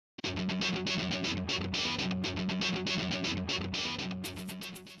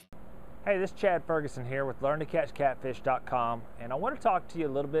Hey, this is Chad Ferguson here with LearnToCatchCatfish.com, and I want to talk to you a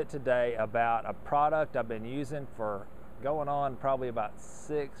little bit today about a product I've been using for going on probably about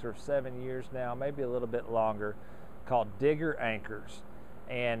 6 or 7 years now, maybe a little bit longer, called Digger Anchors.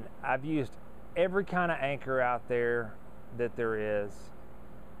 And I've used every kind of anchor out there that there is,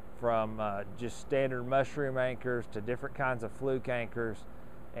 from just standard mushroom anchors to different kinds of fluke anchors,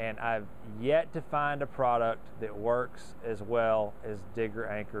 and I've yet to find a product that works as well as Digger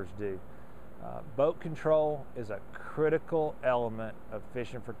Anchors do. Boat control is a critical element of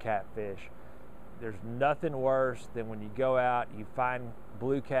fishing for catfish. There's nothing worse than when you go out, you find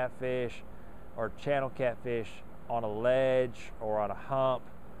blue catfish or channel catfish on a ledge or on a hump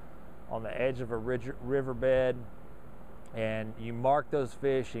on the edge of a riverbed, and you mark those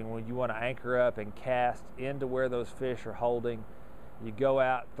fish, and when you want to anchor up and cast into where those fish are holding, you go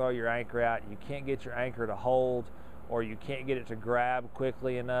out, throw your anchor out, you can't get your anchor to hold, or you can't get it to grab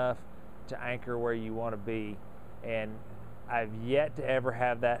quickly enough to anchor where you want to be. And I've yet to ever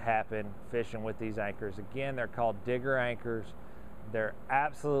have that happen fishing with these anchors. Again, they're called Digger Anchors. They're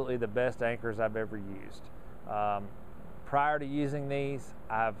absolutely the best anchors I've ever used. Prior to using these,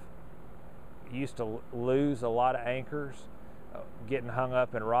 I've used to lose a lot of anchors, getting hung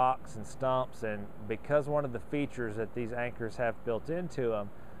up in rocks and stumps, and because one of the features that these anchors have built into them,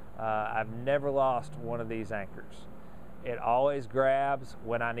 I've never lost one of these anchors. It always grabs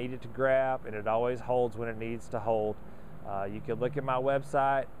when I need it to grab, and it always holds when it needs to hold. You can look at my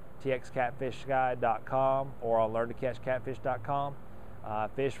website, txcatfishguide.com, or on learntocatchcatfish.com. I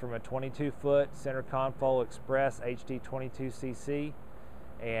fish from a 22-foot center confold Express HD 22cc,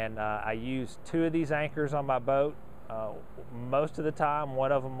 and I use 2 of these anchors on my boat. Most of the time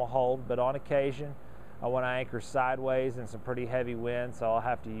one of them will hold, but on occasion I want to anchor sideways in some pretty heavy wind, so I'll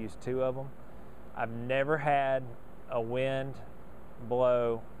have to use 2 of them. I've never had a wind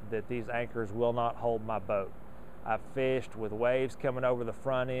blow that these anchors will not hold my boat. I've fished with waves coming over the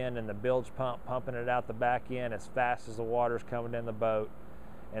front end and the bilge pump pumping it out the back end as fast as the water's coming in the boat,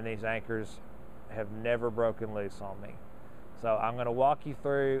 and these anchors have never broken loose on me. So I'm going to walk you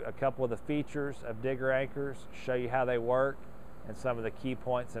through a couple of the features of Digger Anchors, show you how they work, and some of the key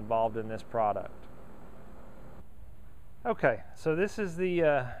points involved in this product. Okay, so this is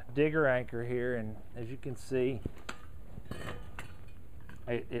the Digger Anchor here, and as you can see,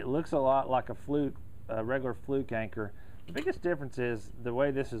 it looks a lot like a regular fluke anchor. The biggest difference is the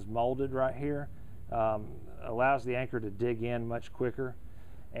way this is molded right here allows the anchor to dig in much quicker.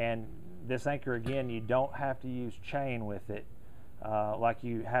 And this anchor, again, you don't have to use chain with it like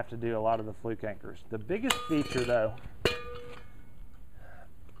you have to do a lot of the fluke anchors. The biggest feature, though,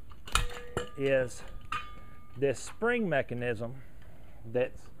 is this spring mechanism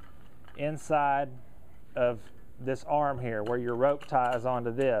that's inside of this arm here, where your rope ties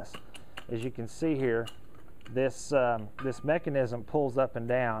onto this. As you can see here, this mechanism pulls up and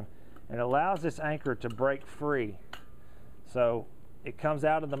down and allows this anchor to break free. So it comes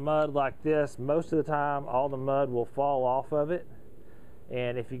out of the mud like this. Most of the time all the mud will fall off of it,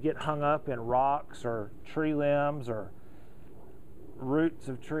 and if you get hung up in rocks or tree limbs or roots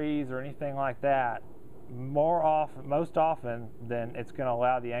of trees or anything like that, most often then it's going to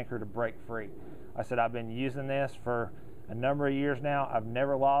allow the anchor to break free. I said I've been using this for a number of years now. I've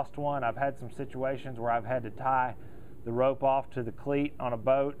never lost one. I've had some situations where I've had to tie the rope off to the cleat on a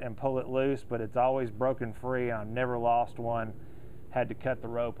boat and pull it loose, but it's always broken free, and I've never lost one. Had to cut the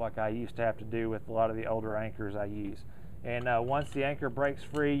rope like I used to have to do with a lot of the older anchors I use. And once the anchor breaks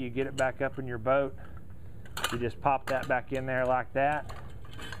free, you get it back up in your boat. You just pop that back in there like that,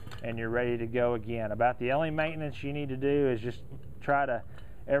 and you're ready to go again. About the only maintenance you need to do is just try to,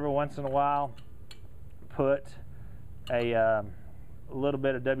 every once in a while, put a little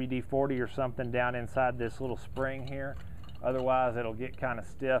bit of WD-40 or something down inside this little spring here. Otherwise it'll get kind of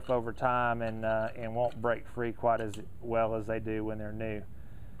stiff over time and won't break free quite as well as they do when they're new.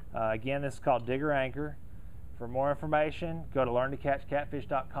 Again, this is called Digger Anchor. For more information, go to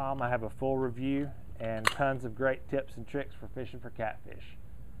learntocatchcatfish.com. I have a full review and tons of great tips and tricks for fishing for catfish.